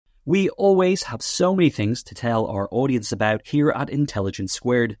We always have so many things to tell our audience about here at Intelligence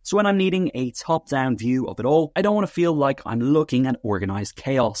Squared, so when I'm needing a top-down view of it all, I don't want to feel like I'm looking at organized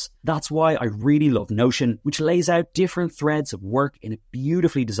chaos. That's why I really love Notion, which lays out different threads of work in a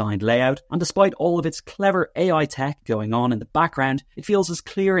beautifully designed layout, and despite all of its clever AI tech going on in the background, it feels as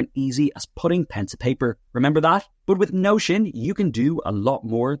clear and easy as putting pen to paper. Remember that? But with Notion, you can do a lot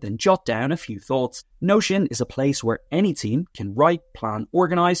more than jot down a few thoughts. Notion is a place where any team can write, plan,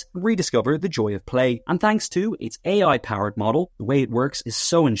 organize, and rediscover the joy of play. And thanks to its AI-powered model, the way it works is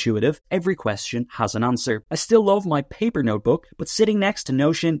so intuitive, every question has an answer. I still love my paper notebook, but sitting next to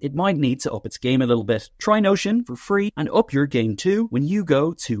Notion, it might need to up its game a little bit. Try Notion for free and up your game too when you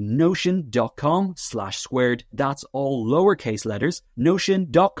go to notion.com/squared. That's all lowercase letters,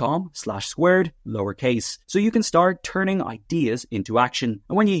 notion.com/squared, lowercase. So you can start turning ideas into action.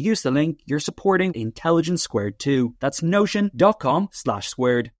 And when you use the link, you're supporting Intelligence Squared too. That's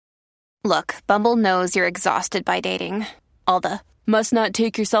notion.com/squared. Look, Bumble knows you're exhausted by dating. All the, must not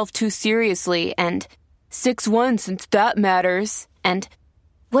take yourself too seriously, and 6'1" since that matters. And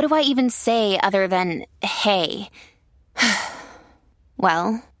what do I even say other than, hey?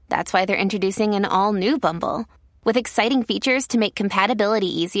 Well, that's why they're introducing an all-new Bumble, with exciting features to make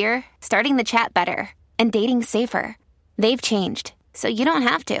compatibility easier, starting the chat better, and dating safer. They've changed, so you don't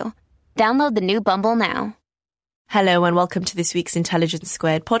have to. Download the new Bumble now. Hello and welcome to this week's Intelligence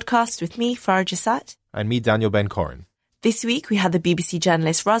Squared podcast with me, Farah Jassat. And me, Daniel Ben-Corin. This week we had the BBC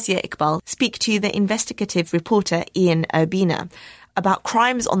journalist Razia Iqbal speak to the investigative reporter Ian Urbina about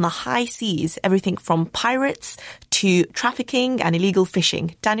crimes on the high seas, everything from pirates to trafficking and illegal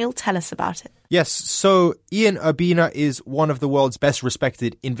fishing. Daniel, tell us about it. Yes, so Ian Urbina is one of the world's best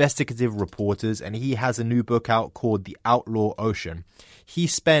respected investigative reporters, and he has a new book out called The Outlaw Ocean. He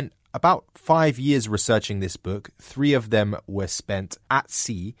spent about 5 years researching this book. 3 of them were spent at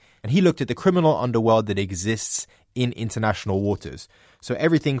sea, and he looked at the criminal underworld that exists in international waters. So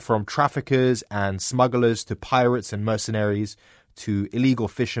everything from traffickers and smugglers to pirates and mercenaries to illegal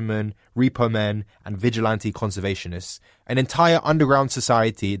fishermen, repo men, and vigilante conservationists. An entire underground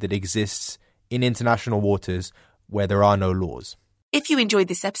society that exists in international waters where there are no laws. If you enjoyed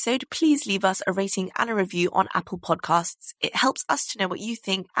this episode, please leave us a rating and a review on Apple Podcasts. It helps us to know what you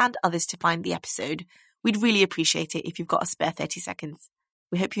think and others to find the episode. We'd really appreciate it if you've got a spare 30 seconds.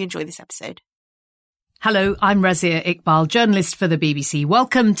 We hope you enjoy this episode. Hello, I'm Razia Iqbal, journalist for the BBC.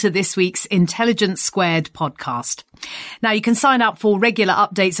 Welcome to this week's Intelligence Squared podcast. Now, you can sign up for regular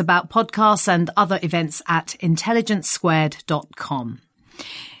updates about podcasts and other events at intelligencesquared.com.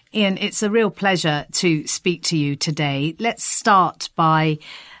 Ian, it's a real pleasure to speak to you today. Let's start by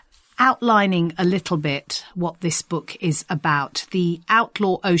outlining a little bit what this book is about. The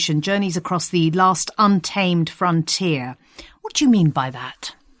Outlaw Ocean, Journeys Across the Last Untamed Frontier. What do you mean by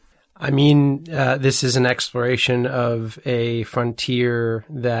that? I mean, this is an exploration of a frontier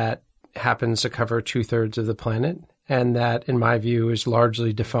that happens to cover 2/3 of the planet, and that, in my view, is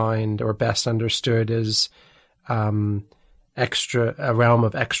largely defined or best understood as a realm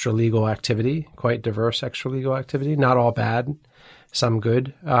of extra legal activity, quite diverse extra legal activity, not all bad, some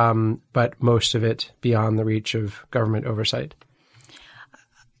good, but most of it beyond the reach of government oversight.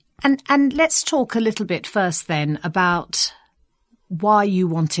 And let's talk a little bit first then about why you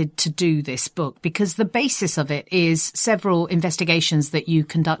wanted to do this book, because the basis of it is several investigations that you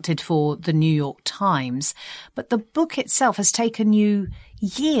conducted for the New York Times, but the book itself has taken you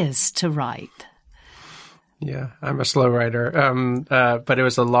years to write. Yeah, I'm a slow writer, but it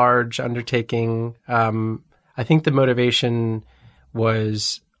was a large undertaking. I think the motivation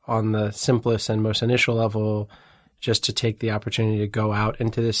was, on the simplest and most initial level, just to take the opportunity to go out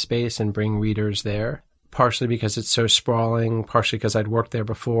into this space and bring readers there, partially because it's so sprawling, partially because I'd worked there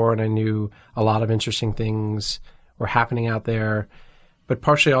before and I knew a lot of interesting things were happening out there, but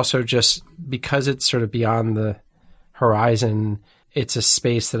partially also just because it's sort of beyond the horizon. It's a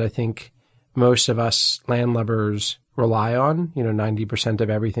space that I think most of us landlubbers rely on. 90% of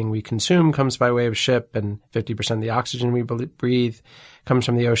everything we consume comes by way of ship, and 50% of the oxygen we breathe comes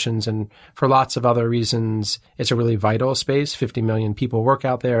from the oceans. And for lots of other reasons, it's a really vital space. 50 million people work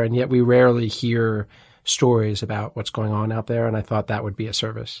out there, and yet we rarely hear stories about what's going on out there, and I thought that would be a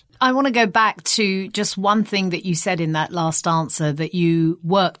service. I want to go back to just one thing that you said in that last answer, that you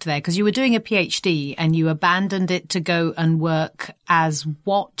worked there because you were doing a PhD and you abandoned it to go and work as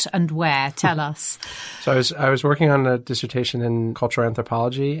what and where? Tell us. So I was working on a dissertation in cultural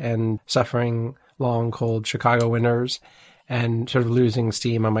anthropology and suffering long, cold Chicago winters and sort of losing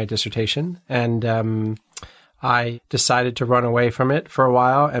steam on my dissertation. And I decided to run away from it for a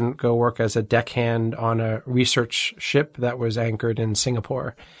while and go work as a deckhand on a research ship that was anchored in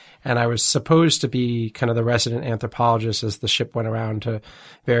Singapore. And I was supposed to be kind of the resident anthropologist as the ship went around to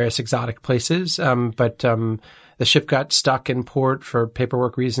various exotic places. But the ship got stuck in port for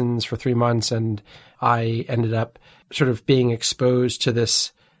paperwork reasons for 3 months, and I ended up sort of being exposed to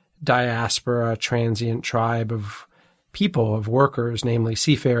this diaspora transient tribe of people, of workers, namely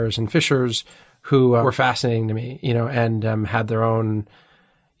seafarers and fishers, who were fascinating to me, and had their own,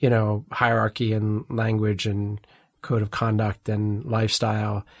 hierarchy and language and code of conduct and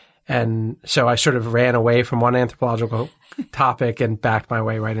lifestyle. And so I sort of ran away from one anthropological topic and backed my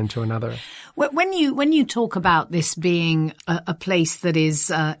way right into another. When you talk about this being a place that is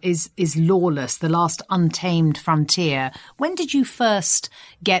lawless, the last untamed frontier, when did you first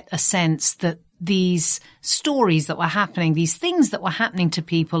get a sense that these stories that were happening, these things that were happening to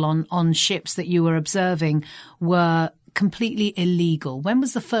people on ships that you were observing were completely illegal? When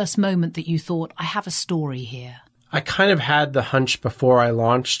was the first moment that you thought, I have a story here? I kind of had the hunch before I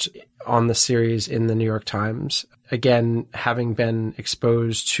launched on the series in the New York Times. Again, having been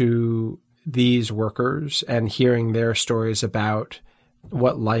exposed to these workers and hearing their stories about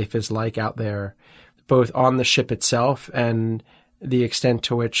what life is like out there, both on the ship itself and the extent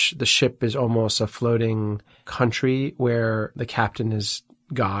to which the ship is almost a floating country where the captain is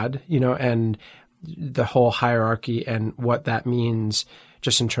God, and the whole hierarchy and what that means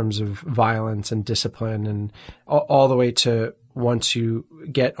just in terms of violence and discipline, and all the way to once you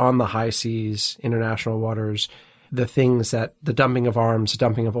get on the high seas, international waters, the things that the dumping of arms, the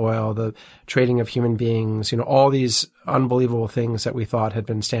dumping of oil, the trading of human beings, all these unbelievable things that we thought had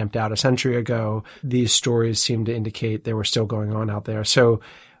been stamped out a century ago, these stories seem to indicate they were still going on out there. So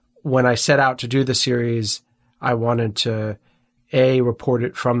when I set out to do the series, I wanted to report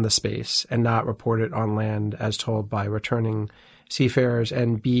it from the space and not report it on land as told by returning seafarers,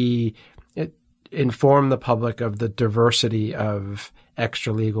 and B, inform the public of the diversity of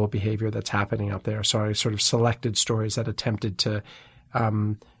extra-legal behavior that's happening out there. So I sort of selected stories that attempted to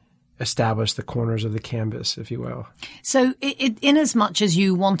establish the corners of the canvas, if you will. So in as much as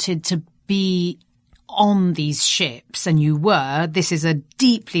you wanted to be on these ships, and you were, this is a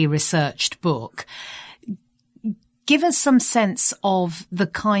deeply researched book, give us some sense of the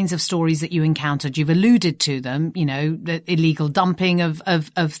kinds of stories that you encountered. You've alluded to them, the illegal dumping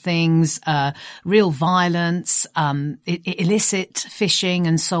of things, real violence, illicit fishing,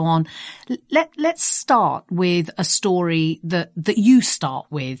 and so on. Let's start with a story that you start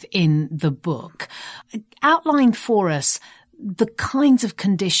with in the book. Outline for us the kinds of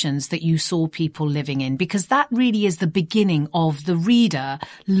conditions that you saw people living in, because that really is the beginning of the reader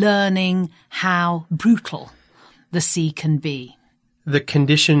learning how brutal the sea can be. The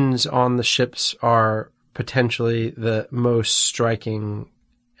conditions on the ships are potentially the most striking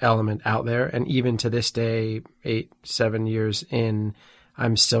element out there. And even to this day, 8-7 years in,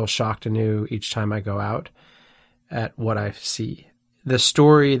 I'm still shocked anew each time I go out at what I see. The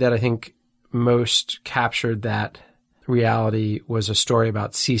story that I think most captured that reality was a story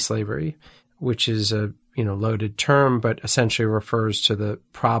about sea slavery, which is a loaded term, but essentially refers to the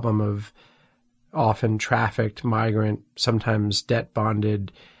problem of often trafficked, migrant, sometimes debt-bonded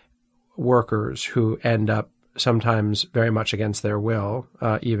workers who end up sometimes very much against their will,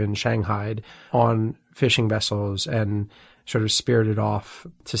 even shanghaied, on fishing vessels and sort of spirited off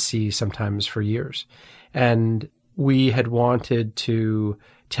to sea sometimes for years. And we had wanted to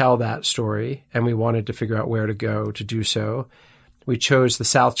tell that story, and we wanted to figure out where to go to do so. We chose the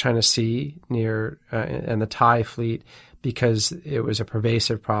South China Sea and the Thai fleet because it was a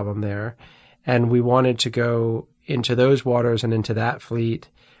pervasive problem there. And we wanted to go into those waters and into that fleet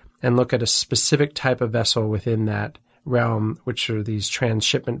and look at a specific type of vessel within that realm, which are these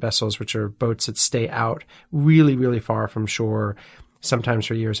transshipment vessels, which are boats that stay out really, really far from shore, sometimes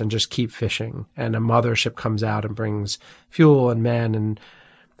for years, and just keep fishing. And a mothership comes out and brings fuel and men and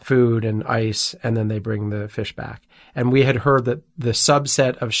food and ice, and then they bring the fish back. And we had heard that the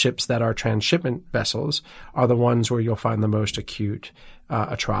subset of ships that are transshipment vessels are the ones where you'll find the most acute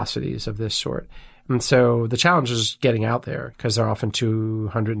atrocities of this sort. And so the challenge is getting out there because they're often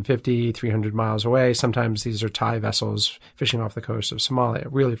 250, 300 miles away. Sometimes these are Thai vessels fishing off the coast of Somalia,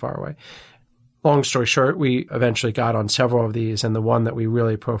 really far away. Long story short, we eventually got on several of these, and the one that we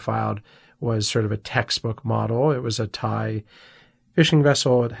really profiled was sort of a textbook model. It was a Thai fishing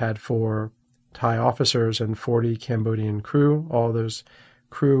vessel. It had 4 Thai officers and 40 Cambodian crew. All those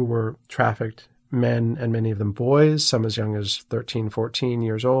crew were trafficked men, and many of them boys, some as young as 13, 14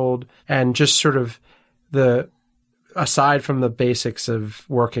 years old. And just sort of the aside from the basics of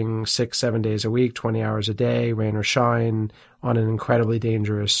working 6-7 days a week, 20 hours a day, rain or shine, on an incredibly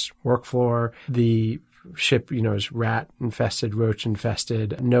dangerous work floor, the ship, is rat infested, roach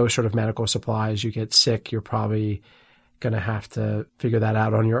infested, no sort of medical supplies. You get sick, you're probably going to have to figure that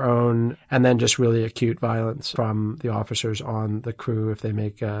out on your own. And then just really acute violence from the officers on the crew if they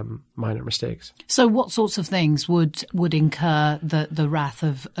make minor mistakes. So what sorts of things would incur the wrath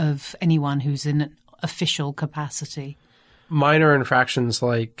of anyone who's in an official capacity? Minor infractions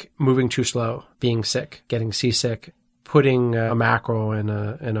like moving too slow, being sick, getting seasick, putting a mackerel in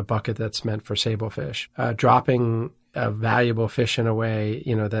a bucket that's meant for sablefish, dropping a valuable fish in a way,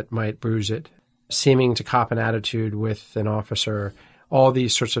 that might bruise it, seeming to cop an attitude with an officer. All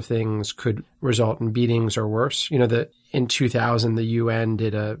these sorts of things could result in beatings or worse. In 2000, the UN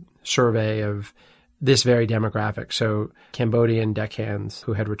did a survey of this very demographic. So Cambodian deckhands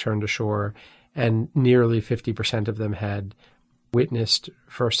who had returned to shore, and nearly 50% of them had witnessed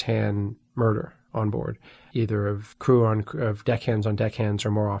firsthand murder on board, either of deckhands on deckhands,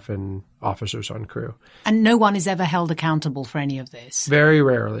 or more often officers on crew. And no one is ever held accountable for any of this? Very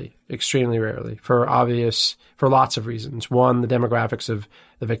rarely, extremely rarely, for lots of reasons. One, the demographics of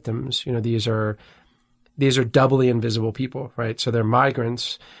the victims. These are doubly invisible people, right? So they're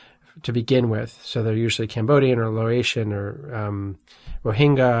migrants to begin with. So they're usually Cambodian or Laotian or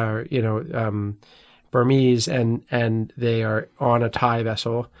Rohingya or, Burmese, and they are on a Thai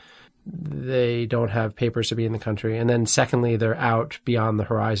vessel. They don't have papers to be in the country. And then secondly, they're out beyond the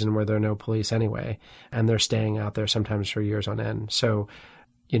horizon where there are no police anyway, and they're staying out there sometimes for years on end. So,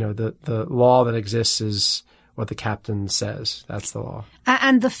 the law that exists is what the captain says. That's the law.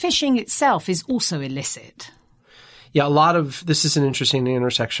 And the fishing itself is also illicit. Yeah, this is an interesting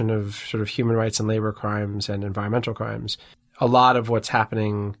intersection of sort of human rights and labor crimes and environmental crimes. A lot of what's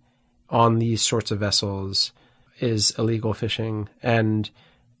happening on these sorts of vessels is illegal fishing. And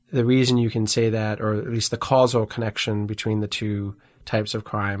the reason you can say that, or at least the causal connection between the two types of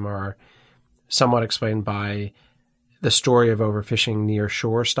crime, are somewhat explained by the story of overfishing near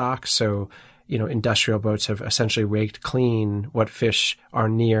shore stocks. So, industrial boats have essentially raked clean what fish are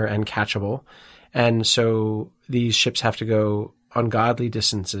near and catchable. And so these ships have to go ungodly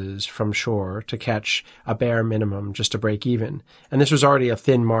distances from shore to catch a bare minimum just to break even. And this was already a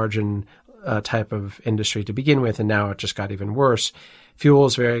thin margin type of industry to begin with, and now it just got even worse. Fuel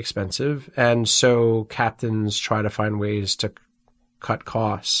is very expensive, and so captains try to find ways to cut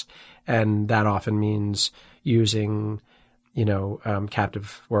costs, and that often means using,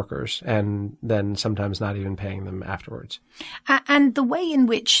 captive workers, and then sometimes not even paying them afterwards. And the way in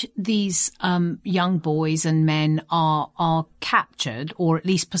which these young boys and men are captured, or at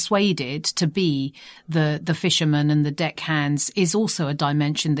least persuaded to be the fishermen and the deckhands, is also a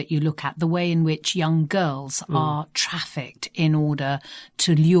dimension that you look at. The way in which young girls are trafficked in order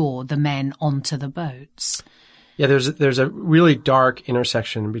to lure the men onto the boats. Yeah, there's a really dark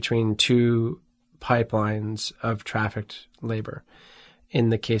intersection between two pipelines of trafficked labor in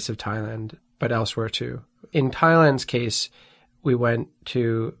the case of Thailand, but elsewhere too. In Thailand's case, we went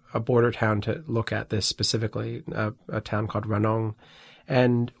to a border town to look at this specifically, a town called Ranong.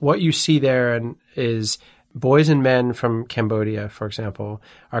 And what you see there is boys and men from Cambodia, for example,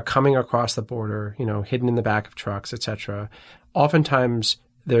 are coming across the border, hidden in the back of trucks, etc. Oftentimes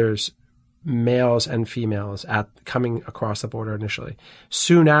there's males and females coming across the border initially.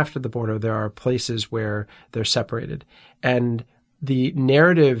 Soon after the border, there are places where they're separated. And the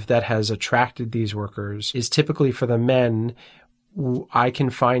narrative that has attracted these workers is typically for the men, I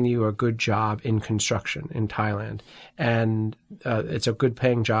can find you a good job in construction in Thailand. And it's a good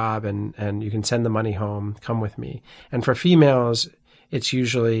paying job, and you can send the money home, come with me. And for females, it's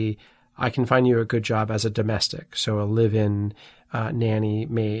usually, I can find you a good job as a domestic, so a live-in nanny,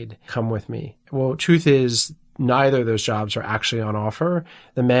 maid, come with me. Well, truth is, neither of those jobs are actually on offer.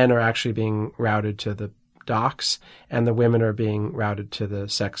 The men are actually being routed to the docks, and the women are being routed to the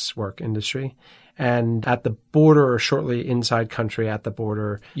sex work industry. And at the border, or shortly inside country at the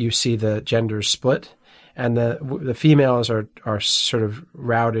border, you see the genders split. And the females are sort of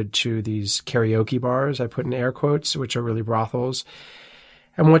routed to these karaoke bars, I put in air quotes, which are really brothels.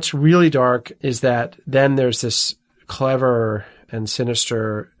 And what's really dark is that then there's this clever and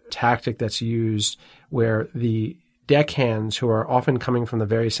sinister tactic that's used where the deckhands, who are often coming from the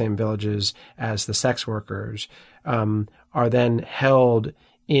very same villages as the sex workers, are then held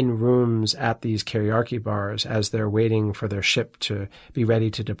in rooms at these karaoke bars as they're waiting for their ship to be ready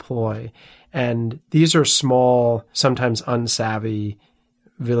to deploy. And these are small, sometimes unsavvy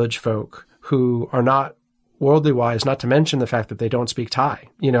village folk who are not worldly wise, not to mention the fact that they don't speak Thai,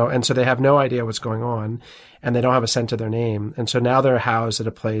 and so they have no idea what's going on, and they don't have a scent of their name. And so now they're housed at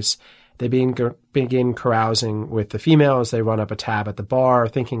a place. They begin carousing with the females. They run up a tab at the bar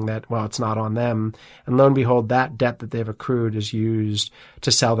thinking that, well, it's not on them. And lo and behold, that debt that they've accrued is used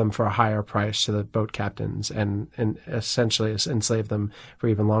to sell them for a higher price to the boat captains and essentially enslave them for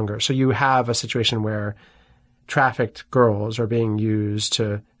even longer. So you have a situation where trafficked girls are being used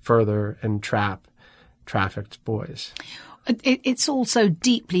to further entrap trafficked boys. It's also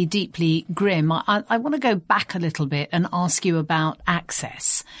deeply, deeply grim. I want to go back a little bit and ask you about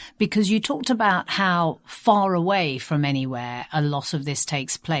access, because you talked about how far away from anywhere a lot of this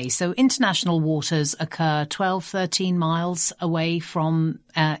takes place. So international waters occur 12, 13 miles away from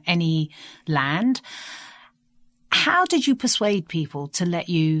any land. How did you persuade people to let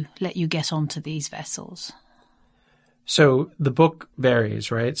you get onto these vessels? So the book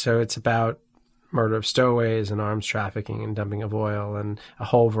varies, right? So it's about murder of stowaways and arms trafficking and dumping of oil and a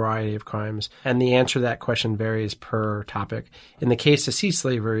whole variety of crimes. And the answer to that question varies per topic. In the case of sea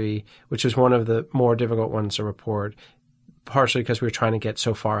slavery, which is one of the more difficult ones to report, partially because we were trying to get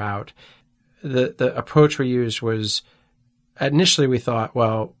so far out, the approach we used was, initially we thought,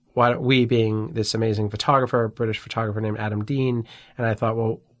 well, why don't we, being this amazing photographer, British photographer named Adam Dean, and I thought,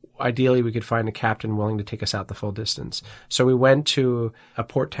 well, ideally we could find a captain willing to take us out the full distance. So we went to a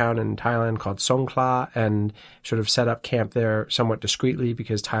port town in Thailand called Songkhla and sort of set up camp there somewhat discreetly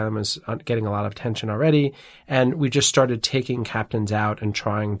because Thailand was getting a lot of attention already. And we just started taking captains out and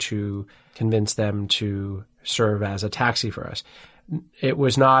trying to convince them to serve as a taxi for us. It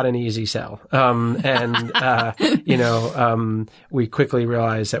was not an easy sell. We quickly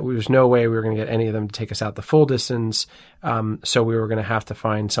realized that there was no way we were going to get any of them to take us out the full distance. So we were going to have to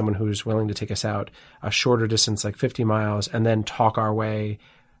find someone who's willing to take us out a shorter distance, like 50 miles, and then talk our way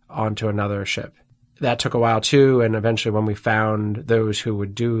onto another ship. That took a while too. And eventually when we found those who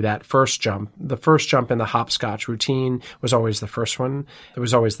would do that first jump, the first jump in the hopscotch routine was always the first one. It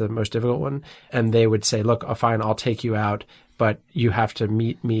was always the most difficult one. And they would say, look, fine, I'll take you out, but you have to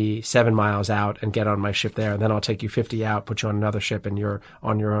meet me 7 miles out and get on my ship there. And then I'll take you 50 out, put you on another ship, and you're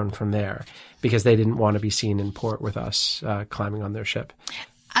on your own from there, because they didn't want to be seen in port with us climbing on their ship.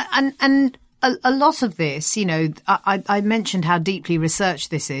 And a lot of this, I mentioned how deeply researched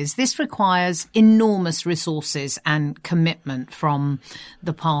this is. This requires enormous resources and commitment from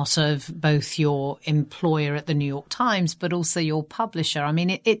the part of both your employer at the New York Times, but also your publisher. I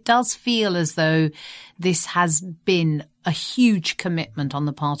mean, it does feel as though this has been a huge commitment on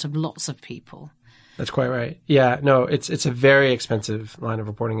the part of lots of people. That's quite right. Yeah, no, it's a very expensive line of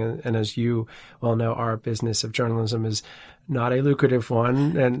reporting. And as you well know, our business of journalism is not a lucrative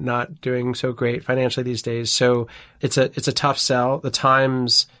one and not doing so great financially these days. So it's a tough sell. The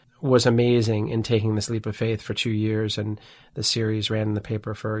Times was amazing in taking this leap of faith for 2 years. And the series ran in the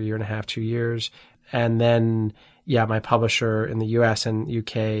paper for a year and a half, 2 years. And then, my publisher in the US and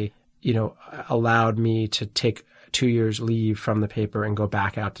UK, allowed me to take 2 years leave from the paper and go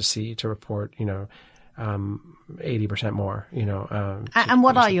back out to sea to report, 80% more, And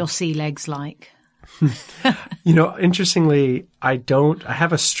what are your sea legs like? Interestingly, I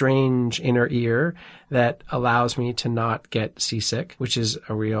have a strange inner ear that allows me to not get seasick, which is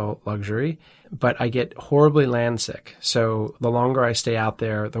a real luxury, but I get horribly land sick. So the longer I stay out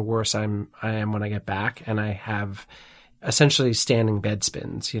there, the worse I am when I get back. And I have essentially standing bed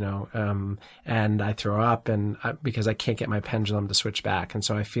spins, and I throw up because I can't get my pendulum to switch back. And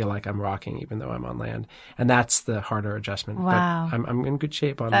so I feel like I'm rocking even though I'm on land. And that's the harder adjustment. Wow. But I'm in good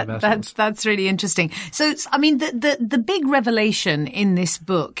shape on the vessel. That's really interesting. So, I mean, the big revelation in this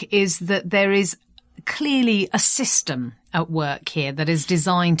book is that there is clearly a system at work here that is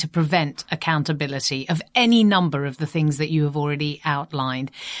designed to prevent accountability of any number of the things that you have already outlined.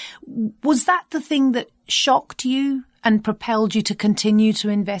 Was that the thing that shocked you and propelled you to continue to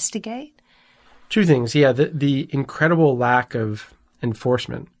investigate? Two things. Yeah, the incredible lack of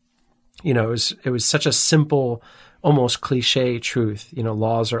enforcement. It was such a simple, almost cliche truth.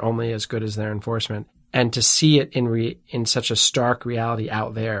 Laws are only as good as their enforcement. And to see it in such a stark reality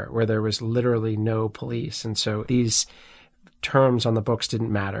out there where there was literally no police. And so these terms on the books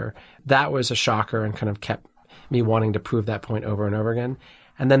didn't matter. That was a shocker and kind of kept me wanting to prove that point over and over again.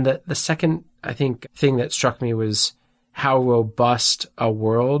 And then the second, I think, thing that struck me was how robust a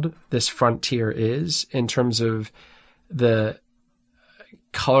world this frontier is in terms of the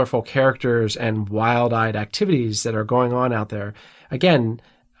colorful characters and wild-eyed activities that are going on out there. Again,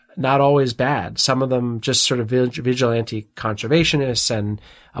 not always bad. Some of them just sort of vigilante conservationists and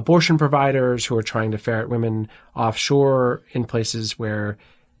abortion providers who are trying to ferret women offshore in places where,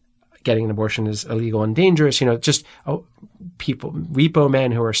 getting an abortion is illegal and dangerous, just people, repo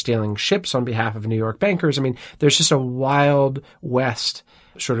men who are stealing ships on behalf of New York bankers. I mean, there's just a wild West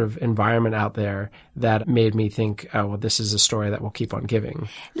sort of environment out there that made me think, oh, well, this is a story that will keep on giving.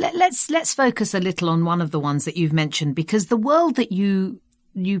 Let's focus a little on one of the ones that you've mentioned, because the world that you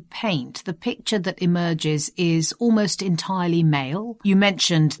paint, the picture that emerges is almost entirely male. You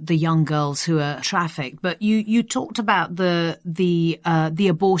mentioned the young girls who are trafficked, but you talked about the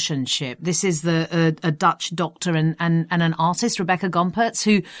abortion ship. This is a Dutch doctor and an artist, Rebecca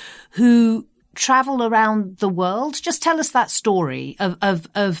Gompertz, who travel around the world. Just tell us that story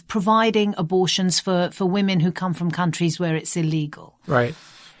of providing abortions for women who come from countries where it's illegal. Right.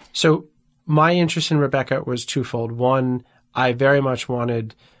 So my interest in Rebecca was twofold. One, I very much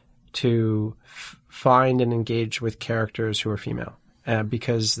wanted to find and engage with characters who are female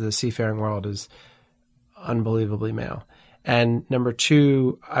because the seafaring world is unbelievably male. And number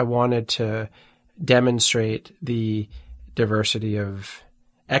two, I wanted to demonstrate the diversity of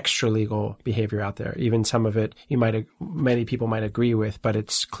extra-legal behavior out there. Even some of it many people might agree with, but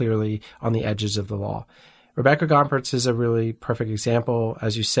it's clearly on the edges of the law. Rebecca Gompertz is a really perfect example.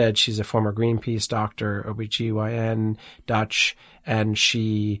 As you said, she's a former Greenpeace doctor, OBGYN, Dutch, and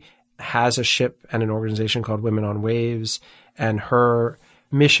she has a ship and an organization called Women on Waves. And her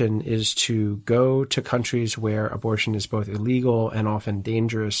mission is to go to countries where abortion is both illegal and often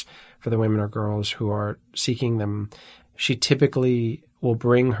dangerous for the women or girls who are seeking them. She typically will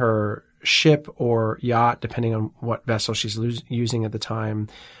bring her ship or yacht, depending on what vessel she's using at the time,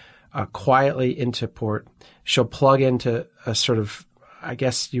 quietly into port. She'll plug into a sort of, I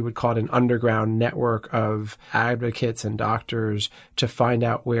guess you would call it an underground network of advocates and doctors to find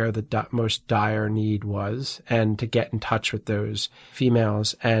out where the most dire need was and to get in touch with those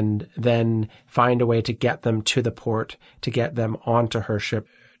females and then find a way to get them to the port, to get them onto her ship.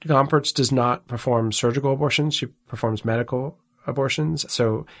 Gompertz does not perform surgical abortions. She performs medical abortions,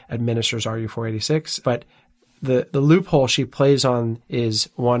 so administers RU486. But the loophole she plays on is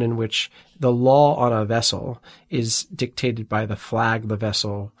one in which the law on a vessel is dictated by the flag the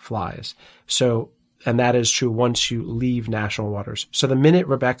vessel flies. So, and that is true once you leave national waters. So the minute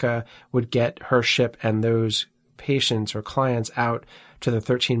Rebecca would get her ship and those patients or clients out to the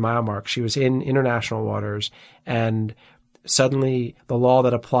 13-mile mark, she was in international waters, and suddenly the law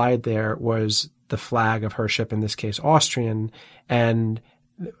that applied there was the flag of her ship, in this case Austrian, and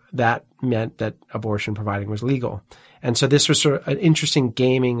that meant that abortion providing was legal. And so this was sort of an interesting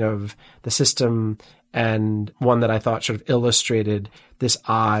gaming of the system, and one that I thought sort of illustrated this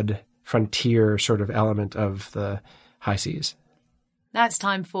odd frontier sort of element of the high seas. Now it's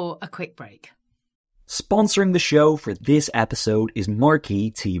time for a quick break. Sponsoring the show for this episode is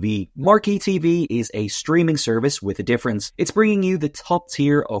Marquee TV. Marquee TV is a streaming service with a difference. It's bringing you the top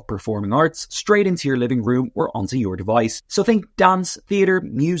tier of performing arts straight into your living room or onto your device. So think dance, theatre,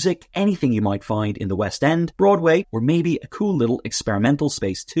 music, anything you might find in the West End, Broadway, or maybe a cool little experimental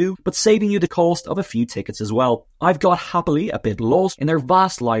space too, but saving you the cost of a few tickets as well. I've got happily a bit lost in their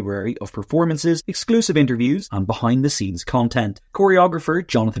vast library of performances, exclusive interviews, and behind-the-scenes content. Choreographer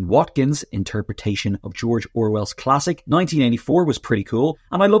Jonathan Watkins' interpretation of George Orwell's classic 1984 was pretty cool,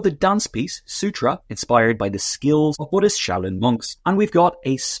 and I love the dance piece Sutra, inspired by the skills of Buddhist Shaolin monks. And we've got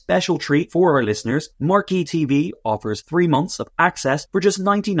a special treat for our listeners. Marquee TV offers 3 months of access for just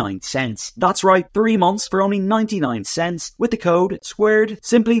 99 cents. That's right, 3 months for only 99 cents with the code SQUARED.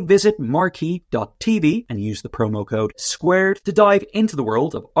 Simply visit marquee.tv and use the promo code SQUARED to dive into the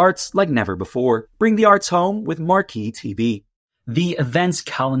world of arts like never before. Bring the arts home with Marquee TV. The events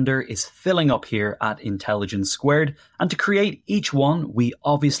calendar is filling up here at Intelligence Squared, and to create each one, we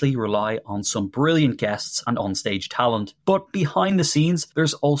obviously rely on some brilliant guests and onstage talent. But behind the scenes,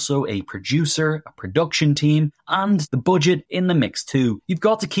 there's also a producer, a production team, and the budget in the mix too. You've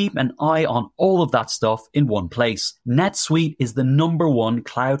got to keep an eye on all of that stuff in one place. NetSuite is the #1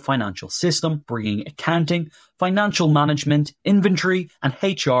 cloud financial system, bringing accounting, financial management, inventory, and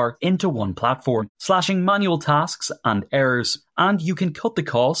HR into one platform, slashing manual tasks and errors. And you can cut the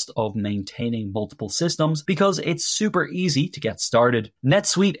cost of maintaining multiple systems because it's super easy to get started.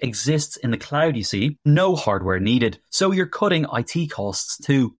 NetSuite exists in the cloud, you see, no hardware needed, so you're cutting IT costs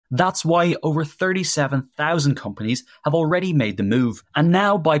too. That's why over 37,000 companies have already made the move. And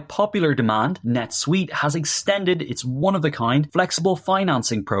now, by popular demand, NetSuite has extended its one-of-a-kind flexible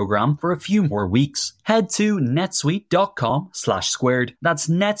financing program for a few more weeks. Head to netsuite.com/squared. That's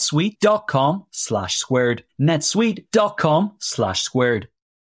netsuite.com/squared. netsuite.com/squared.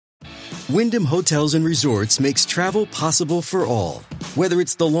 Wyndham Hotels and Resorts makes travel possible for all. Whether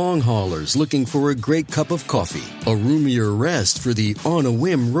it's the long haulers looking for a great cup of coffee, a roomier rest for the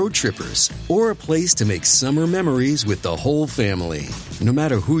on-a-whim road trippers, or a place to make summer memories with the whole family. No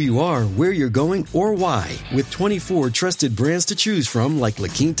matter who you are, where you're going, or why, with 24 trusted brands to choose from like La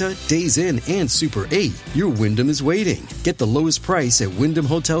Quinta, Days Inn, and Super 8, your Wyndham is waiting. Get the lowest price at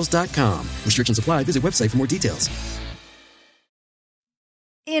WyndhamHotels.com. Restrictions apply. Visit website for more details.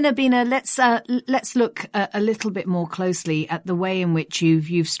 Ian Urbina, let's look a little bit more closely at the way in which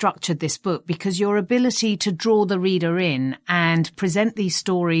you've structured this book, because your ability to draw the reader in and present these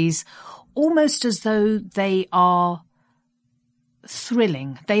stories almost as though they are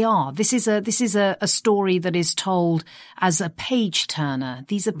thrilling. They are. This is a story that is told as a page turner.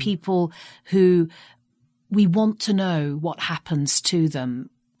 These are people who we want to know what happens to them.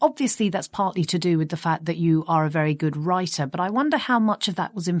 Obviously, that's partly to do with the fact that you are a very good writer, but I wonder how much of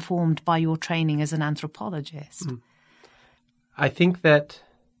that was informed by your training as an anthropologist. I think that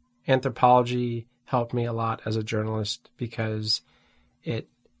anthropology helped me a lot as a journalist because it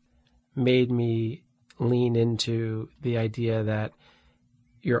made me lean into the idea that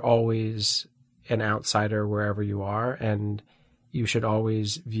you're always an outsider wherever you are, and you should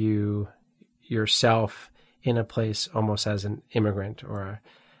always view yourself in a place almost as an immigrant or a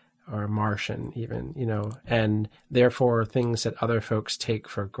Martian even, and therefore things that other folks take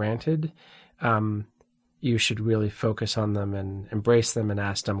for granted, you should really focus on them and embrace them and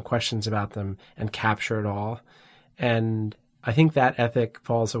ask them questions about them and capture it all. And I think that ethic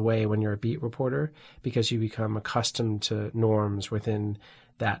falls away when you're a beat reporter because you become accustomed to norms within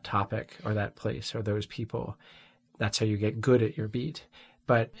that topic or that place or those people. That's how you get good at your beat.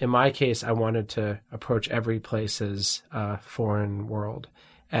 But in my case, I wanted to approach every place as a foreign world.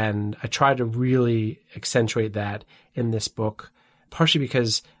 And I try to really accentuate that in this book, partially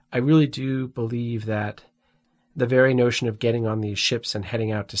because I really do believe that the very notion of getting on these ships and heading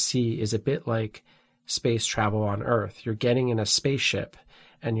out to sea is a bit like space travel on Earth. You're getting in a spaceship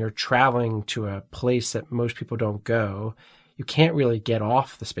and you're traveling to a place that most people don't go. You can't really get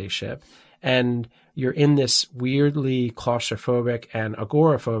off the spaceship. And you're in this weirdly claustrophobic and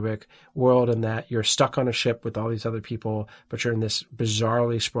agoraphobic world in that you're stuck on a ship with all these other people, but you're in this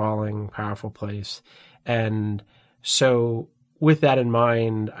bizarrely sprawling, powerful place. And so with that in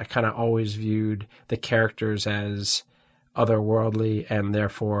mind, I kind of always viewed the characters as otherworldly and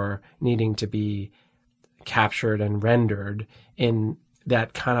therefore needing to be captured and rendered in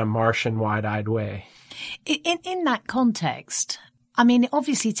that kind of Martian wide-eyed way. In that context, I mean, it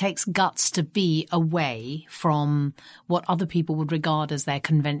obviously takes guts to be away from what other people would regard as their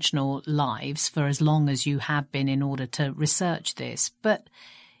conventional lives for as long as you have been in order to research this. But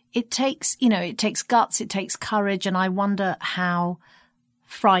it takes guts, it takes courage, and I wonder how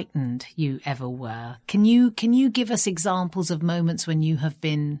frightened you ever were. Can you give us examples of moments when you have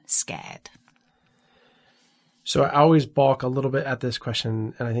been scared? So I always balk a little bit at this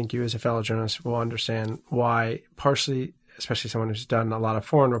question, and I think you as a fellow journalist will understand why, partially, especially someone who's done a lot of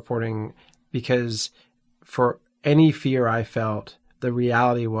foreign reporting, because for any fear I felt, the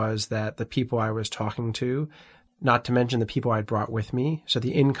reality was that the people I was talking to, not to mention the people I'd brought with me, so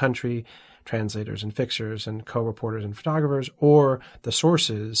the in-country translators and fixers and co-reporters and photographers, or the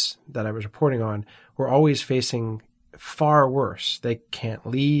sources that I was reporting on, were always facing far worse. They can't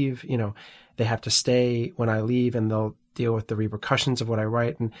leave, they have to stay when I leave and they'll deal with the repercussions of what I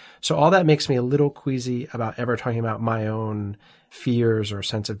write. And so all that makes me a little queasy about ever talking about my own fears or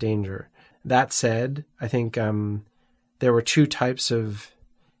sense of danger. That said, I think there were two types of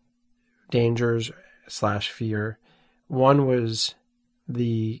dangers / fear. One was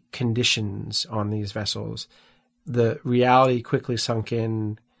the conditions on these vessels. The reality quickly sunk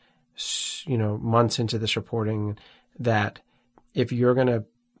in, months into this reporting, that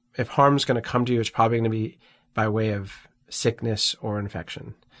if harm's going to come to you, it's probably going to be by way of sickness or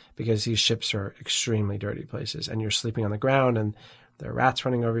infection, because these ships are extremely dirty places and you're sleeping on the ground and there are rats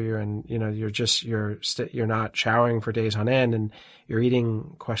running over you and, you're not showering for days on end and you're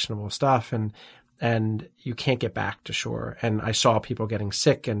eating questionable stuff and you can't get back to shore. And I saw people getting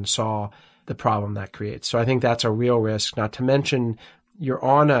sick and saw the problem that creates. So I think that's a real risk, not to mention you're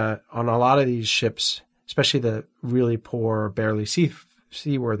on a lot of these ships, especially the really poor, barely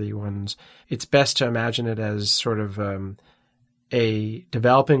seaworthy ones. It's best to imagine it as sort of a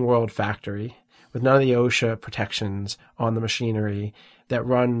developing world factory with none of the OSHA protections on the machinery that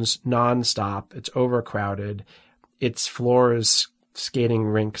runs nonstop. It's overcrowded. Its floor is skating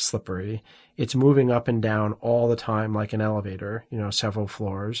rink slippery. It's moving up and down all the time like an elevator, several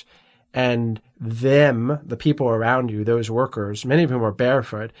floors. And them, the people around you, those workers, many of whom are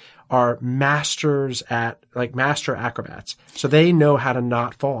barefoot, are master acrobats. So they know how to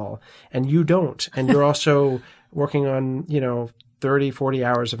not fall, and you don't. And you're also working on, 30, 40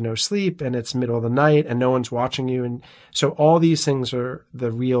 hours of no sleep, and it's middle of the night and no one's watching you. And so all these things are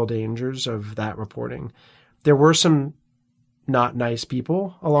the real dangers of that reporting. There were some not nice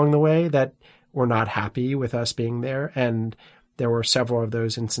people along the way that were not happy with us being there. And there were several of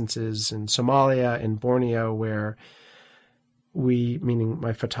those instances in Somalia, in Borneo, where we, meaning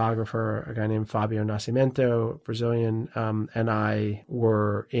my photographer, a guy named Fabio Nascimento, Brazilian, and I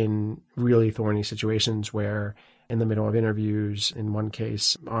were in really thorny situations where in the middle of interviews, in one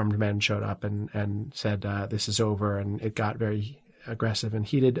case, armed men showed up and said, this is over, and it got very aggressive and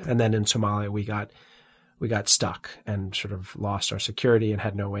heated. And then in Somalia, we got stuck and sort of lost our security and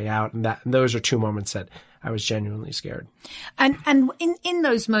had no way out. And those are two moments that I was genuinely scared. And in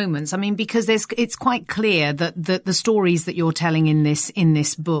those moments, I mean, because it's quite clear that the stories that you're telling in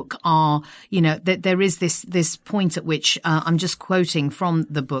this book are, that there is this point at which, I'm just quoting from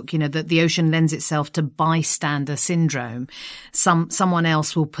the book, that the ocean lends itself to bystander syndrome. Someone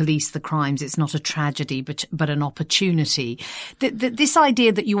else will police the crimes. It's not a tragedy, but an opportunity. This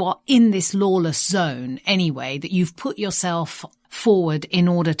idea that you are in this lawless zone anyway, that you've put yourself forward in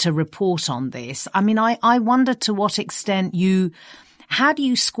order to report on this. I mean, I wonder to what extent how do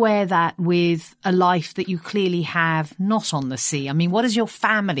you square that with a life that you clearly have not on the sea? I mean, what does your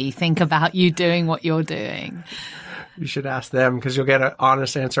family think about you doing what you're doing? You should ask them, because you'll get an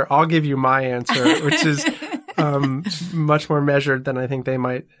honest answer. I'll give you my answer, which is much more measured than I think they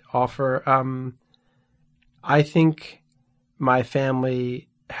might offer. I think my family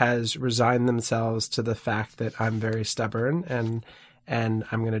has resigned themselves to the fact that I'm very stubborn and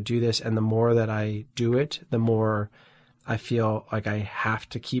I'm going to do this. And the more that I do it, the more I feel like I have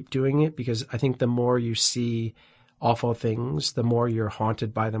to keep doing it, because I think the more you see awful things, the more you're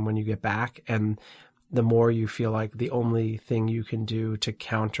haunted by them when you get back. And the more you feel like the only thing you can do to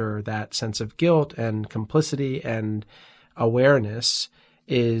counter that sense of guilt and complicity and awareness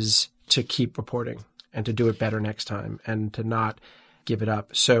is to keep reporting and to do it better next time and to not give it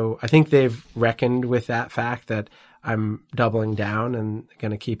up. So I think they've reckoned with that fact that I'm doubling down and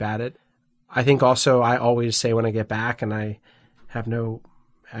going to keep at it. I think also I always say when I get back and I have no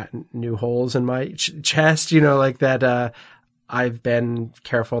new holes in my chest, that I've been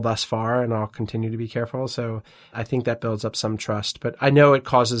careful thus far and I'll continue to be careful. So I think that builds up some trust, but I know it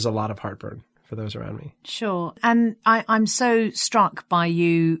causes a lot of heartburn for those around me. Sure. And I'm so struck by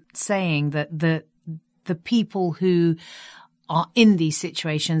you saying that the people who are in these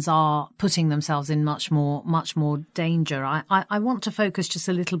situations are putting themselves in much more danger. I want to focus just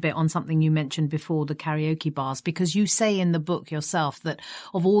a little bit on something you mentioned before, the karaoke bars, because you say in the book yourself that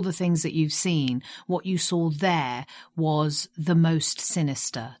of all the things that you've seen, what you saw there was the most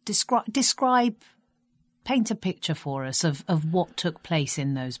sinister. Paint a picture for us of what took place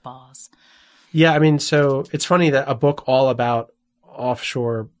in those bars. Yeah, I mean, so it's funny that a book all about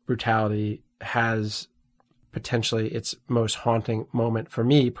offshore brutality has potentially its most haunting moment for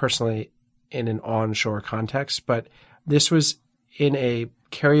me personally in an onshore context. But this was in a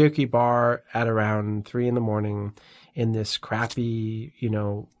karaoke bar at around 3 a.m. in this crappy,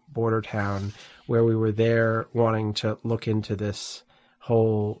 border town where we were there wanting to look into this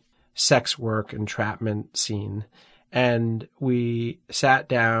whole sex work entrapment scene. And we sat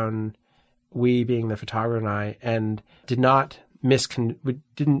down, we being the photographer and I, and we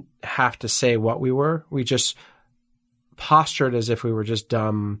didn't have to say what we were. We just postured as if we were just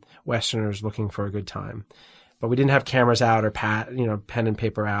dumb Westerners looking for a good time. But we didn't have cameras out or pen and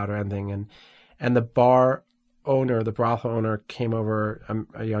paper out or anything. And the bar owner, the brothel owner, came over,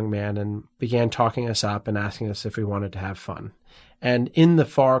 a young man, and began talking us up and asking us if we wanted to have fun. And in the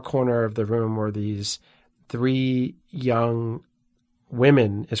far corner of the room were these 3 young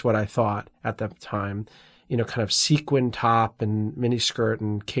women, is what I thought at the time, kind of sequin top and mini skirt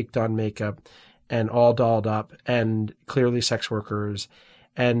and caked on makeup and all dolled up and clearly sex workers.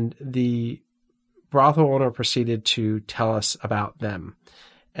 And the brothel owner proceeded to tell us about them.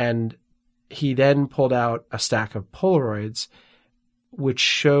 And he then pulled out a stack of Polaroids, which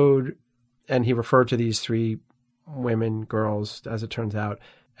showed, and he referred to these 3 women, girls, as it turns out,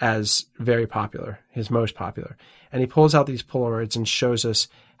 as very popular, his most popular. And he pulls out these Polaroids and shows us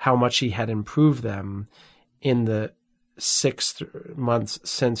how much he had improved them in the 6 months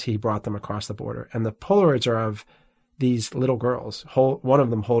since he brought them across the border. And the Polaroids are of these little girls, one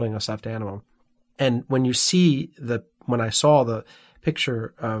of them holding a stuffed animal. And when I saw the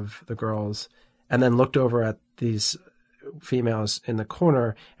picture of the girls and then looked over at these females in the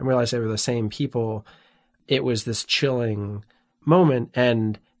corner and realized they were the same people, it was this chilling moment.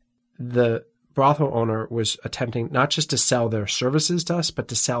 And the brothel owner was attempting not just to sell their services to us, but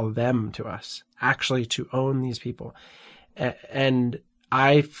to sell them to us, actually to own these people. And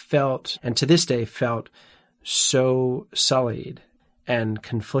I felt, and to this day felt, so sullied and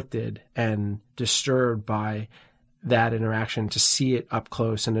conflicted and disturbed by that interaction, to see it up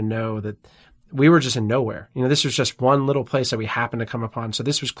close and to know that we were just in nowhere. You know, this was just one little place that we happened to come upon. So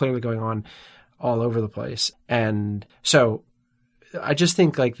this was clearly going on all over the place. And so I just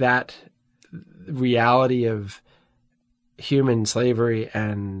think like that reality of human slavery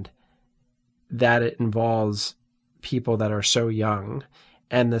and that it involves people that are so young,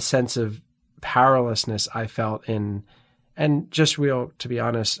 and the sense of powerlessness I felt in, and just real, to be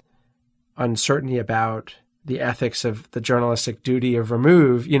honest, uncertainty about the ethics of the journalistic duty of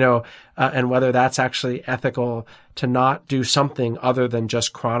remove, and whether that's actually ethical to not do something other than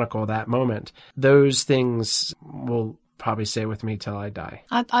just chronicle that moment. Those things will probably stay with me till I die.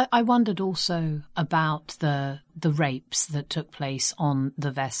 I wondered also about the rapes that took place on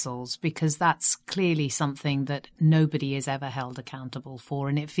the vessels, because that's clearly something that nobody is ever held accountable for,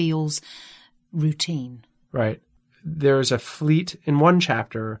 and it feels routine. Right. There's a fleet. In one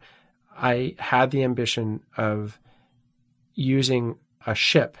chapter, I had the ambition of using a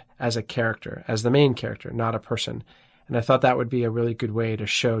ship as a character, as the main character, not a person. And I thought that would be a really good way to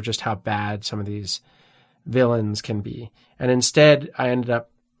show just how bad some of these villains can be. And instead, I ended up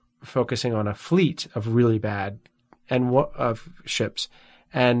focusing on a fleet of really bad of ships.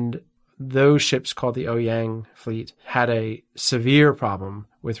 And those ships, called the Ouyang fleet, had a severe problem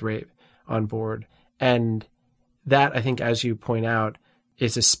with rape on board. And that, I think, as you point out,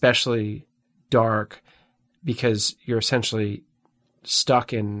 is especially dark because you're essentially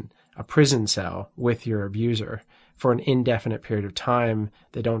stuck in a prison cell with your abuser for an indefinite period of time.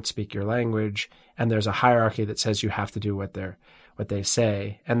 They don't speak your language, and there's a hierarchy that says you have to do what they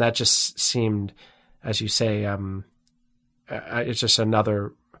say. And that just seemed, as you say, it's just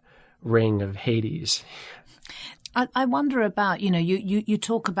another ring of Hades. I wonder about, you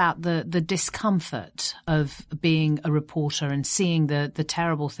talk about the discomfort of being a reporter and seeing the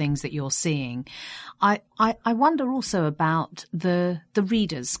terrible things that you're seeing. I wonder also about the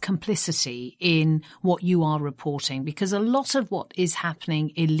reader's complicity in what you are reporting, because a lot of what is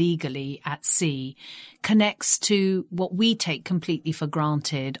happening illegally at sea connects to what we take completely for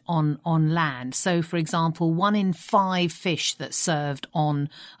granted on land. So, for example, 1 in 5 fish that's served on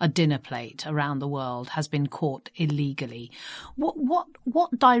a dinner plate around the world has been caught illegally.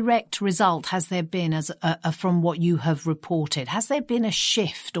 What direct result has there been from what you have reported? Has there been a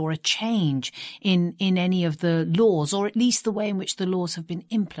shift or a change in any of the laws, or at least the way in which the laws have been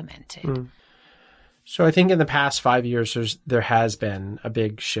implemented? So I think in the past 5 years, there has been a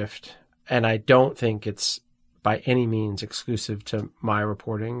big shift. And I don't think it's by any means exclusive to my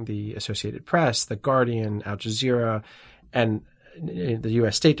reporting. The Associated Press, The Guardian, Al Jazeera, and the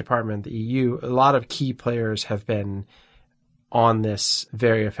U.S. State Department, the EU, a lot of key players have been on this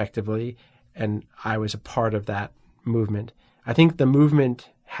very effectively, and I was a part of that movement. I think the movement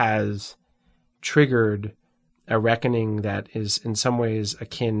has triggered a reckoning that is in some ways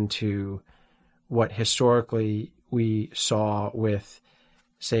akin to what historically we saw with,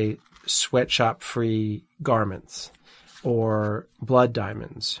 say, sweatshop-free garments or blood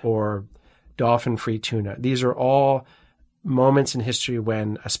diamonds or dolphin-free tuna. These are all moments in history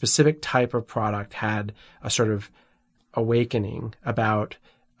when a specific type of product had a sort of awakening about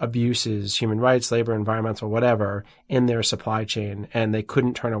abuses, human rights, labor, environmental, whatever, in their supply chain, and they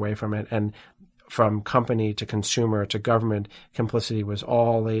couldn't turn away from it. And from company to consumer to government, complicity was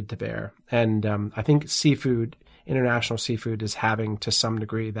all laid to bear. And I think seafood, international seafood, is having to some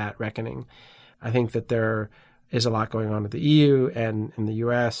degree that reckoning. I think that there is a lot going on at the EU and in the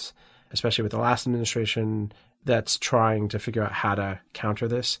US, especially with the last administration, that's trying to figure out how to counter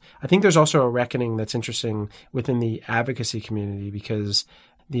this. I think there's also a reckoning that's interesting within the advocacy community, because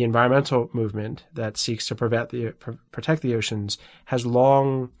the environmental movement that seeks to protect the oceans has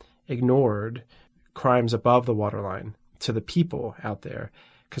long ignored crimes above the waterline to the people out there,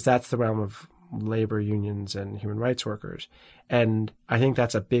 because that's the realm of labor unions and human rights workers. And I think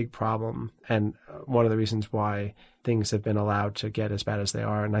that's a big problem, and one of the reasons why things have been allowed to get as bad as they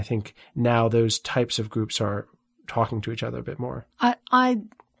are. And I think now those types of groups are talking to each other a bit more.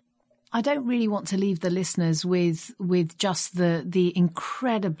 I don't really want to leave the listeners with just the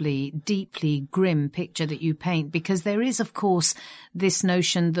incredibly deeply grim picture that you paint, because there is, of course, this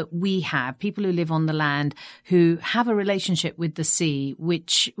notion that we have, people who live on the land, who have a relationship with the sea,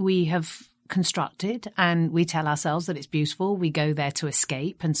 which we have constructed and we tell ourselves that it's beautiful. We go there to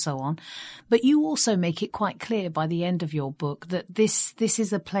escape and so on. But you also make it quite clear by the end of your book that this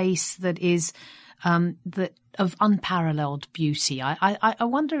is a place that is that of unparalleled beauty. I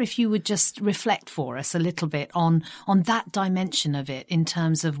wonder if you would just reflect for us a little bit on that dimension of it in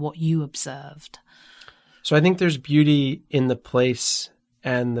terms of what you observed. So I think there's beauty in the place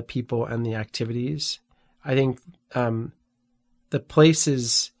and the people and the activities. I think the place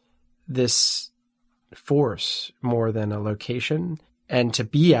is this force more than a location. And to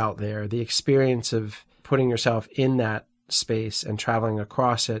be out there, the experience of putting yourself in that space and traveling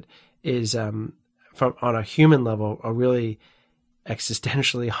across it is, on a human level, a really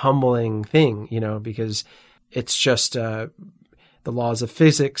existentially humbling thing, because it's just the laws of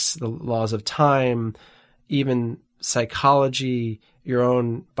physics, the laws of time, even psychology, your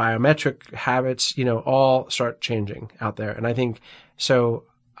own biometric habits, all start changing out there. And I think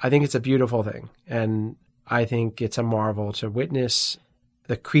it's a beautiful thing. And I think it's a marvel to witness.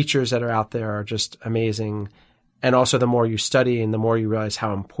 The creatures that are out there are just amazing. And also the more you study and the more you realize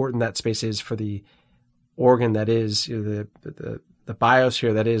how important that space is for the organ that is the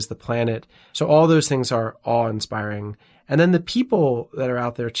biosphere that is the planet. So all those things are awe-inspiring. And then the people that are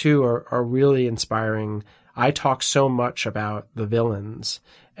out there too are really inspiring. I talk so much about the villains,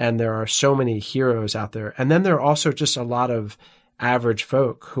 and there are so many heroes out there. And then there are also just a lot of average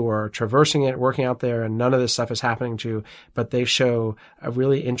folk who are traversing it, working out there, and none of this stuff is happening to, but they show a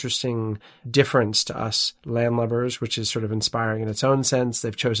really interesting difference to us landlubbers, which is sort of inspiring in its own sense.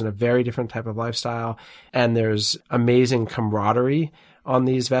 They've chosen a very different type of lifestyle, and there's amazing camaraderie on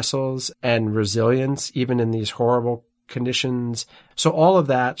these vessels and resilience, even in these horrible conditions. So all of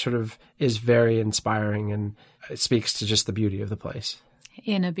that sort of is very inspiring, and it speaks to just the beauty of the place.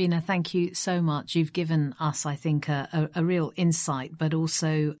 Ian Urbina, thank you so much. You've given us, I think, a real insight, but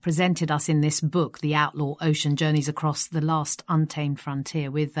also presented us in this book, The Outlaw Ocean, Journeys Across the Last Untamed Frontier,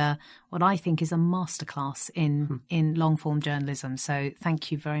 with what I think is a masterclass in long-form journalism. So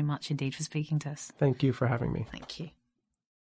thank you very much indeed for speaking to us. Thank you for having me. Thank you.